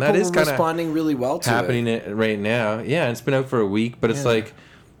around, and people that is kind of responding really well to happening it right now. Yeah, it's been out for a week, but it's like,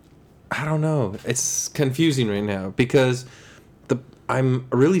 I don't know, it's confusing right now because I'm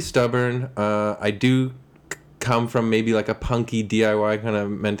really stubborn. I do come from maybe like a punky DIY kind of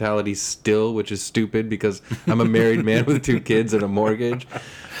mentality still, which is stupid because I'm a married man with 2 kids and a mortgage,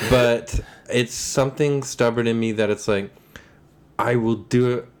 but it's something stubborn in me that it's like I will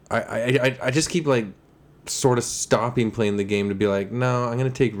do it. I just keep like sort of stopping playing the game to be like, no, I'm gonna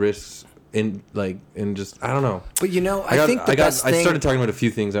take risks in just, I don't know. But I think the best thing. I started talking about a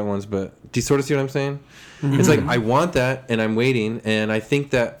few things at once, but do you sort of see what I'm saying? Mm-hmm. It's like I want that, and I'm waiting, and I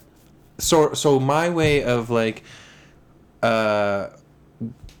think that so my way of like, I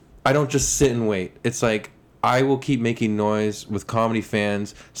don't just sit and wait. It's like I will keep making noise with comedy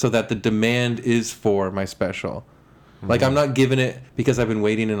fans so that the demand is for my special. Like, I'm not giving it because I've been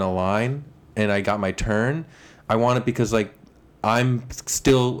waiting in a line and I got my turn. I want it because, like, I'm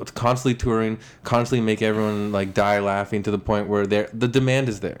still constantly touring, constantly make everyone, like, die laughing to the point where the demand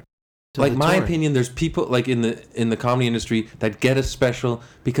is there. Like, my opinion, there's people, like, in the comedy industry that get a special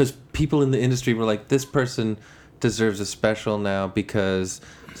because people in the industry were like, this person deserves a special now because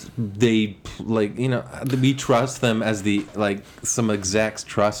they, like, we trust them as some execs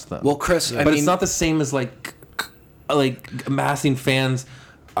trust them. Well, Chris, but it's not the same as, like amassing fans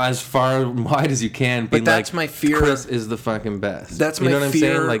as far and wide as you can. But that's my fear. Chris is the fucking best. That's my fear. You know what I'm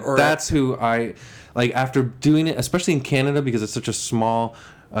saying? Like, that's who I like. After doing it, especially in Canada, because it's such a small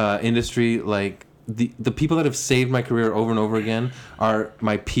industry. Like the people that have saved my career over and over again are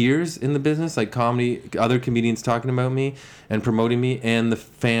my peers in the business, like comedy, other comedians talking about me and promoting me, and the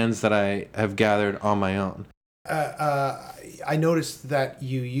fans that I have gathered on my own. I noticed that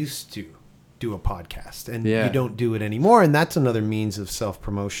you used to do a podcast and you don't do it anymore, and that's another means of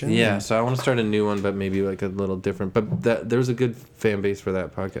self-promotion. So I want to start a new one, but maybe like a little different, but there's a good fan base for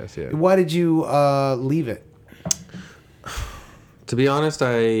that podcast. Why did you leave it? To be honest,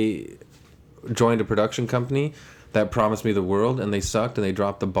 I joined a production company that promised me the world, and they sucked and they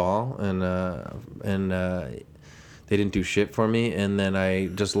dropped the ball, and they didn't do shit for me, and then I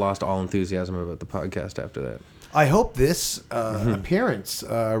just lost all enthusiasm about the podcast after that. I hope this appearance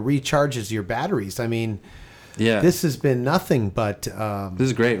recharges your batteries. I mean, this has been nothing but... this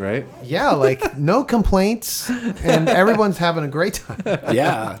is great, right? Yeah, like, no complaints, and everyone's having a great time.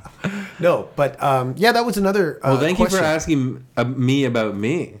 No, but, that was another Well, thank question. you for asking me about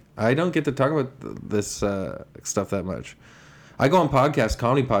me. I don't get to talk about this stuff that much. I go on podcasts,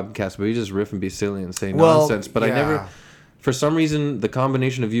 comedy podcasts, but we just riff and be silly and say nonsense, but I never... for some reason, the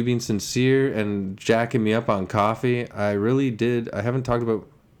combination of you being sincere and jacking me up on coffee, I really did. I haven't talked about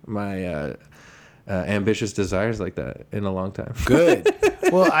my ambitious desires like that in a long time. Good.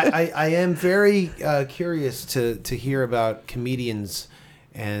 Well, I am very curious to hear about comedians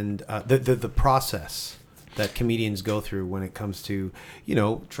and the process that comedians go through when it comes to,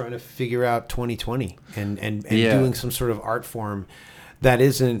 trying to figure out 2020 and doing some sort of art form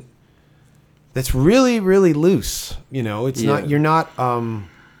that's really, really loose. It's not, you're not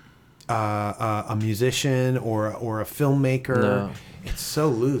a musician or a filmmaker. No. It's so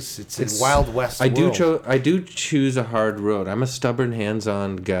loose. It's a Wild West world. I do choose a hard road. I'm a stubborn,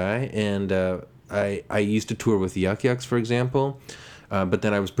 hands-on guy, and I used to tour with Yuck Yucks, for example. But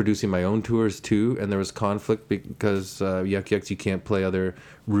then I was producing my own tours too, and there was conflict because Yuck Yucks, you can't play other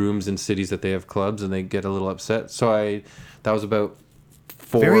rooms in cities that they have clubs, and they get a little upset. So that was about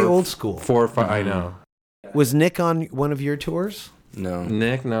very old school. 4 or 5. Mm-hmm. I know. Was Nick on one of your tours? No.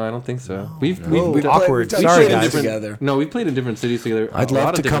 Nick? No, I don't think so. No. We've awkward. Sorry, guys. Together. No, we played in different cities together. I'd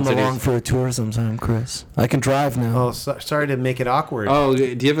love to come along for a tour sometime, Chris. I can drive now. Oh, sorry to make it awkward. Oh, do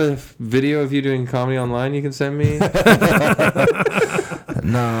you have a video of you doing comedy online you can send me?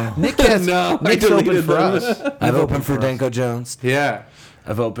 No. Nick's open for us. I've opened for Danko Jones. Yeah.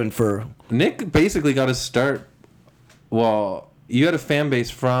 I've opened for... Nick basically got his start... Well, you had a fan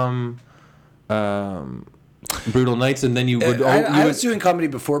base from... Brutal Nights, and then you would... I was doing comedy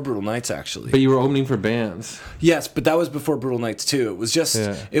before Brutal Nights, actually. But you were opening for bands. Yes, but that was before Brutal Nights, too. It was just...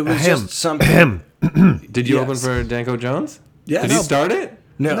 Yeah. It was just something... Did you open for Danko Jones? Yes. Did he start it?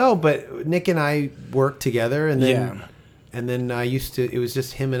 No, but Nick and I worked together, and then... And then I used to... It was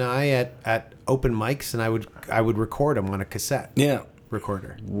just him and I at open mics, and I would record him on a cassette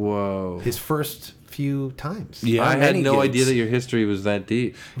recorder. Whoa. His first few times. Yeah, I had no idea that your history was that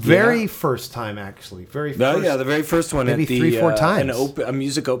deep. Very first time, actually. Very first. Oh, yeah, the very first one. Maybe at the, 3-4 times. A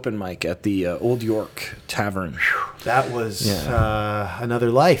music open mic at the Old York Tavern. That was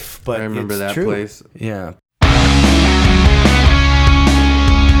another life, but I remember that true. place. Yeah.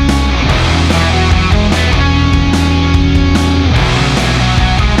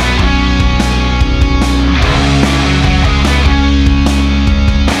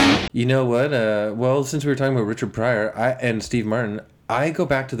 You know what? Well, since we were talking about Richard Pryor and Steve Martin, I go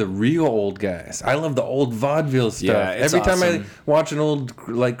back to the real old guys. I love the old vaudeville stuff. Yeah, it's Every time awesome. I watch an old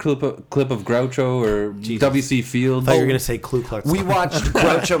clip of Groucho or W.C. Fields. I thought you were going to say Ku Klux Klan. We watched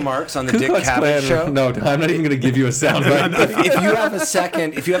Groucho Marx on the Dick Cavett show. No, I'm not even going to give you a sound bite. if you have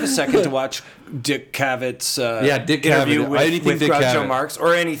a second to watch Dick Cavett's Dick interview Cavett. with Dick Groucho Cavett. Marx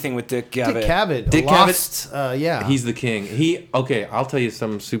or anything with Dick Cavett. Dick Cavett. He's the king. I'll tell you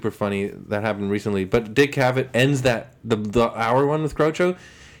something super funny that happened recently. But Dick Cavett ends the hour one with Groucho.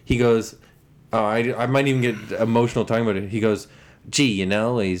 He goes, I might even get emotional talking about it. He goes, gee,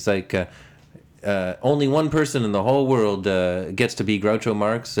 he's like, only one person in the whole world gets to be Groucho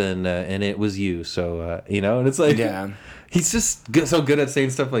Marx, and it was you. So, and it's like, he's just so good at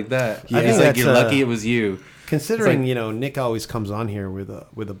saying stuff like that. Yeah. He's like, you're lucky it was you. Considering, Nick always comes on here with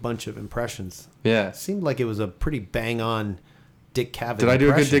a bunch of impressions. Yeah. It seemed like it was a pretty bang-on Dick Cavett Did I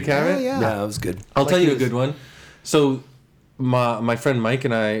do a good Dick Cavett? Yeah. Yeah, that was good. I'll tell you a good one. So... My friend Mike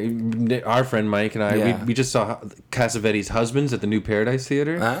and I, we just saw Cassavetes' Husbands at the New Paradise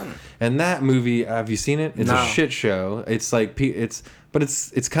Theater, and that movie. Have you seen it? It's a shit show. It's like it's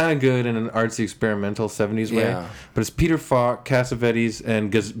kind of good in an artsy experimental 70s way. Yeah. But it's Peter Falk, Cassavetes, and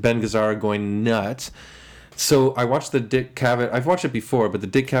Ben Gazzara going nuts. So I watched the Dick Cavett. I've watched it before, but the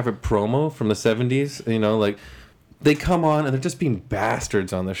Dick Cavett promo from the 70s. They come on and they're just being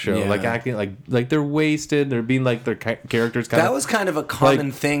bastards on the show, like acting like they're wasted. They're being like their characters. That was kind of a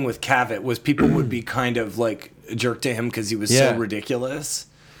common thing with Cavett, was people would be kind of like a jerk to him because he was so ridiculous.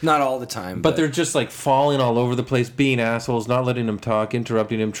 Not all the time, but they're just like falling all over the place, being assholes, not letting him talk,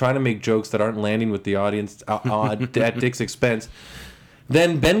 interrupting him, trying to make jokes that aren't landing with the audience at Dick's expense.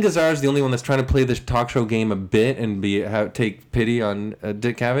 Then Ben Gazzara is the only one that's trying to play this talk show game a bit and take pity on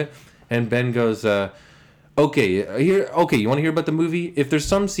Dick Cavett, and Ben goes. Okay, you want to hear about the movie? If there's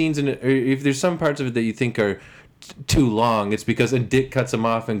some scenes in it, or if there's some parts of it that you think are too long, it's because Dick cuts him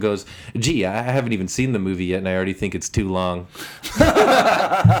off and goes, gee, I haven't even seen the movie yet, and I already think it's too long. And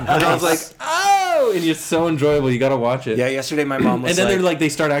I was like, oh! And it's so enjoyable. You got to watch it. Yeah, yesterday my mom was and then they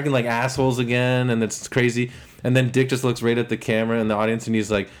start acting like assholes again, and it's crazy. And then Dick just looks right at the camera and the audience, and he's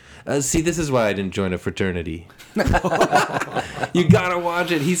like, See, this is why I didn't join a fraternity. You gotta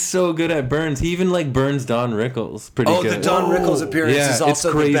watch it. He's so good at burns. He even like burns Don Rickles pretty good. The Don Rickles appearance is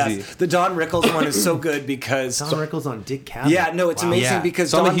also crazy. the best. The Don Rickles one is so good because Don Rickles on Dick Cavett. Yeah, no, it's amazing Yeah. because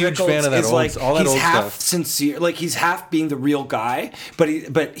So I'm Don a huge Rickles fan of that is old- like all that he's old half stuff. sincere, like he's half being the real guy,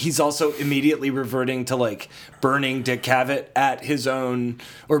 but he's also immediately reverting to like burning Dick Cavett at his own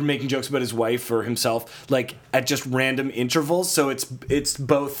or making jokes about his wife or himself, like at just random intervals. So it's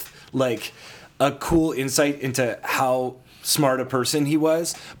both like a cool insight into how smart a person he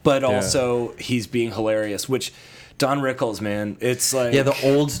was, but also he's being hilarious, which Don Rickles, man, it's like Yeah, the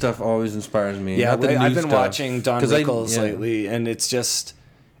old stuff always inspires me. yeah, not the new I've been stuff. watching Don 'Cause Rickles lately, and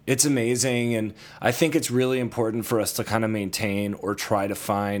it's amazing, and I think it's really important for us to kind of maintain or try to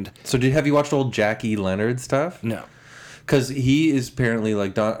find. So have you watched old Jackie Leonard stuff? No. Because he is apparently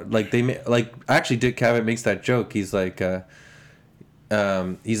like actually Dick Cavett makes that joke. He's like,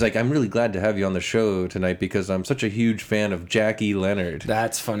 I'm really glad to have you on the show tonight because I'm such a huge fan of Jackie Leonard.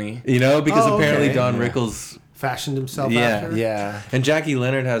 That's funny. You know, because apparently okay. Don Rickles. Fashioned himself Yeah, after. Yeah. And Jackie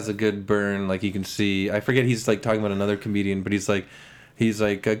Leonard has a good burn, like you can see. I forget he's like talking about another comedian, but he's like, keep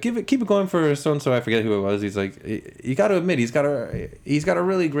it going for so and so. I forget who it was. He's like, you got to admit he's got a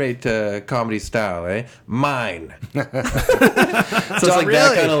really great comedy style, eh? Mine. So it's like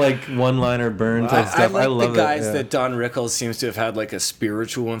that kind of like one-liner burn type stuff. I I like love the guys it. Yeah. that Don Rickles seems to have had like a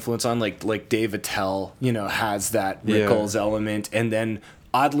spiritual influence on, like Dave Attell, has that Rickles element, and then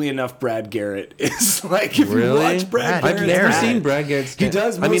oddly enough, Brad Garrett is like, if you watch Brad I've Garrett's never act, seen Brad Garrett's. he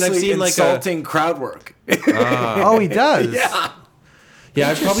does mostly I've seen like insulting crowd work. Oh, he does. Yeah,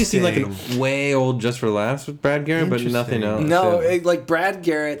 I've probably seen like Interesting. a way old Just for Laughs with Brad Garrett, but nothing else. No, yeah. like Brad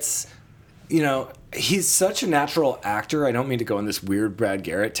Garrett's, he's such a natural actor. I don't mean to go on this weird Brad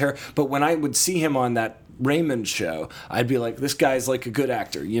Garrett tear, but when I would see him on that Raymond show, I'd be like, this guy's like a good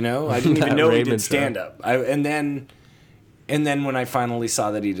actor, I didn't even know he Raymond did stand up. And then when I finally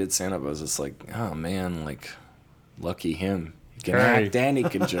saw that he did stand up, I was just like, oh man, like lucky him. He can act and he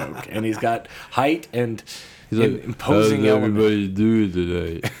can joke, and he's got height and imposing element. everybody do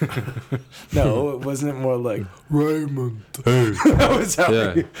today? No, it wasn't more like Raymond. that was how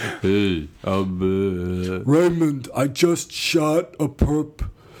Yeah. he- Hey, Raymond, I just shot a perp.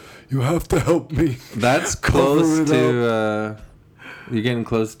 You have to help me. that's close to. You're getting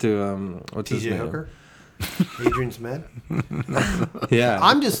close to what's his TJ name? Hooker. Adrian Smith. Yeah,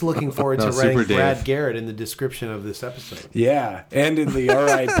 I'm just looking forward to No, Super writing Dave. Brad Garrett in the description of this episode. Yeah, and in the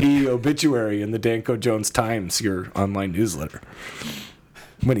RIP obituary in the Danko Jones Times, your online newsletter,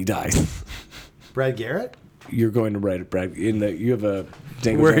 when he dies, Brad Garrett? you're going to write it, Brad. You have a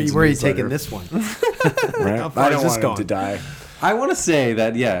Danko Where Jones are you newsletter, taking this one? Right? How far I is don't this want him going? to die. I want to say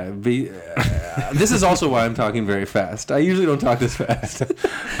that. Yeah, this is also why I'm talking very fast. I usually don't talk this fast.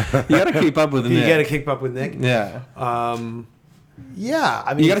 You got to keep up with You Nick. got to keep up with Nick? Yeah, Yeah,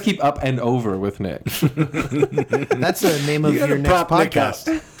 I mean, you got to keep up and over with Nick. that's the name of You gotta your next prop Nick up.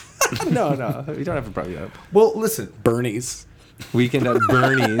 podcast. No, you don't have to probably up. Well, listen, Bernie's. Weekend at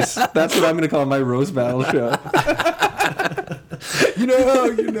Bernie's. That's what I'm going to call my roast battle show.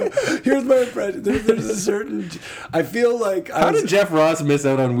 Here's my impression. There's a certain. I feel like. How did Jeff Ross miss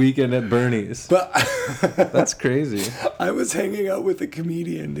out on Weekend at Bernie's? But That's crazy. I was hanging out with a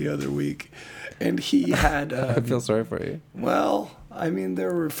comedian the other week, and he had. I feel sorry for you. Well, I mean,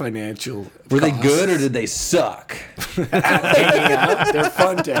 there were financial. Were they costs. good or did they suck? Hanging out? They're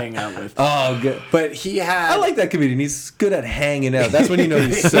fun to hang out with. Oh, good. But he had. I like that comedian. He's good at hanging out. That's when you know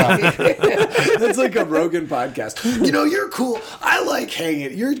you suck. That's like a Rogan podcast. You're cool. I like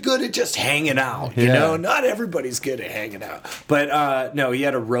hanging. You're good at just hanging out. Yeah. Not everybody's good at hanging out. But no, he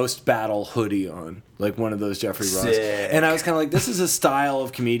had a roast battle hoodie on, like one of those Jeffrey Ross. Sick. And I was kind of like, this is a style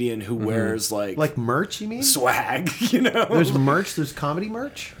of comedian who wears like merch, you mean? swag. There's merch. There's comedy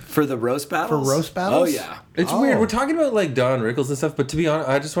merch for the roast battles. for roast battles. Oh yeah. It's weird. We're talking about like Don Rickles and stuff, but to be honest,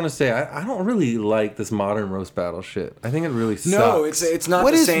 I just want to say I don't really like this modern roast battle shit. I think it really sucks. No, it's not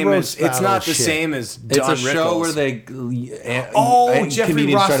What the is same roast as it's not battle the shit? same as It's Don a show Rickles. where they Jeffrey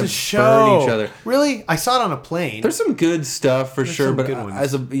comedians try to Ross's show. burn each other. Really? I saw it on a plane. There's some good stuff for sure, some but good ones.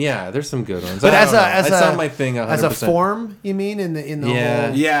 there's some good ones. But I as don't a know. as It's a not my thing. 100%. as a form, you mean in the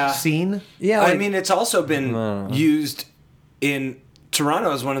Yeah. whole scene? Yeah, I like- mean, it's also been used in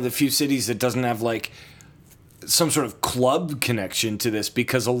Toronto as one of the few cities that doesn't have like some sort of club connection to this,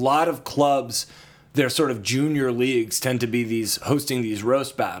 because a lot of clubs, their sort of junior leagues tend to be hosting these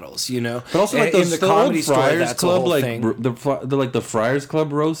roast battles, But also like And those in the the comedy old store, Friars that's a Club, whole like thing. the like the Friars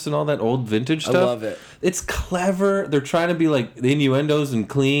Club roasts and all that old vintage I stuff. love it. it's clever. They're trying to be like the innuendos and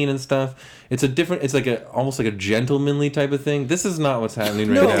clean and stuff. It's like almost like a gentlemanly type of thing. This is not what's happening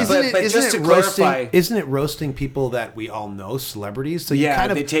right now. Isn't it roasting people that we all know, celebrities? So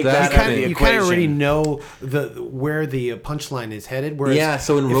they take that out of the equation. You kind of already know where the punchline is headed. Whereas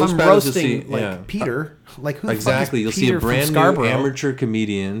so in if roast I'm battles, roasting Peter, like who exactly, you'll see a brand new amateur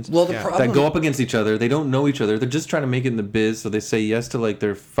comedians that go up against each other. They don't know each other. They're just trying to make it in the biz. So they say yes to like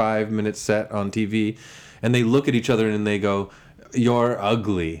their 5-minute set on TV, and they look at each other and they go, "You're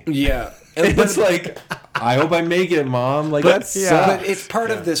ugly." Yeah. It's like, I hope I make it, Mom. Like, that's but it's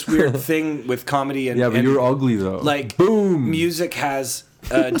part of this weird thing with comedy. And, but you're ugly, though. Like, boom. Music has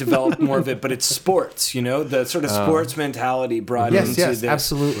developed more of it, but it's sports, the sort of sports mentality brought into this.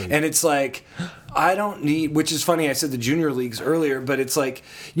 Absolutely. And it's like, I don't need, which is funny, I said the junior leagues earlier, but it's like,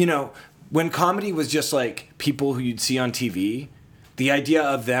 when comedy was just like people who you'd see on TV, the idea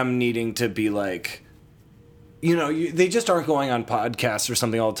of them needing to be like, they just aren't going on podcasts or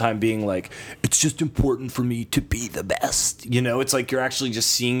something all the time being like, it's just important for me to be the best. It's like you're actually just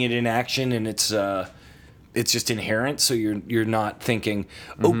seeing it in action, and it's just inherent. So you're not thinking,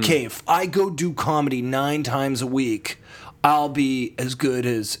 okay, if I go do comedy 9 times a week, I'll be as good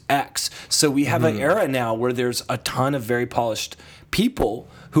as X. So we have an era now where there's a ton of very polished people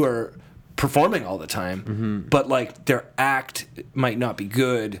who are performing all the time, but like their act might not be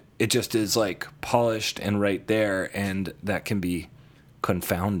good. It just is like polished and right there, and that can be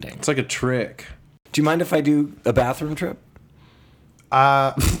confounding. It's like a trick. Do you mind if I do a bathroom trip?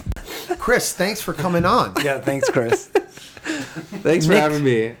 Chris, thanks for coming on. Yeah, thanks, Chris. Thanks for having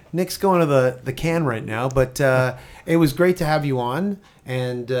me. Nick's going to the can right now, but it was great to have you on,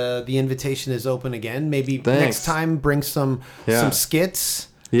 and the invitation is open again. Maybe next time bring some skits.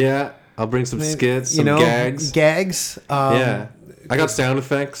 Yeah. I'll bring some skits, some gags. I got sound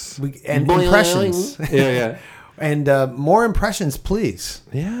effects. And impressions. Yeah. And more impressions, please.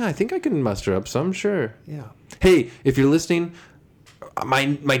 Yeah, I think I can muster up some, sure. Yeah. Hey, if you're listening,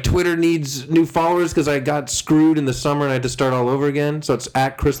 my Twitter needs new followers because I got screwed in the summer and I had to start all over again. So it's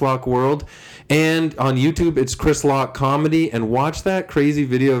at Chris Locke World. And on YouTube, it's Chris Locke Comedy. And watch that crazy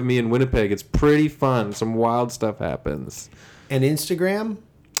video of me in Winnipeg. It's pretty fun. Some wild stuff happens. And Instagram?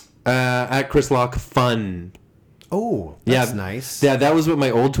 At Chris Locke Fun. Oh, that's nice. Yeah, that was what my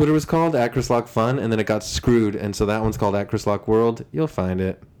old Twitter was called, at Chris Locke Fun, and then it got screwed, and so that one's called at Chris Locke World. You'll find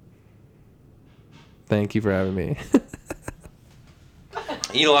it. Thank you for having me. I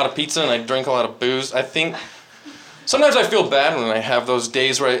eat a lot of pizza and I drink a lot of booze. I think sometimes I feel bad when I have those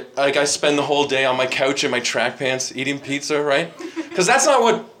days where I spend the whole day on my couch in my track pants eating pizza, right? Because that's not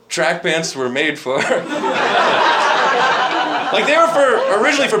what track pants were made for. Like, they were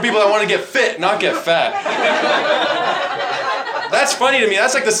originally for people that want to get fit, not get fat. That's funny to me.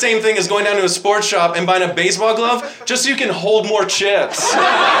 That's like the same thing as going down to a sports shop and buying a baseball glove just so you can hold more chips.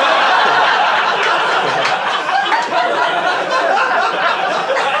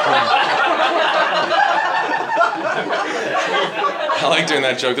 I like doing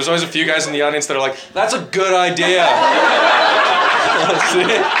that joke. There's always a few guys in the audience that are like, that's a good idea.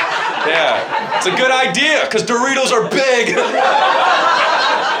 See? Yeah, it's a good idea, because Doritos are big. And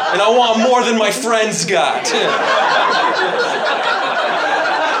I want more than my friends got.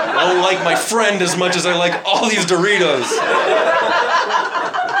 I don't like my friend as much as I like all these Doritos.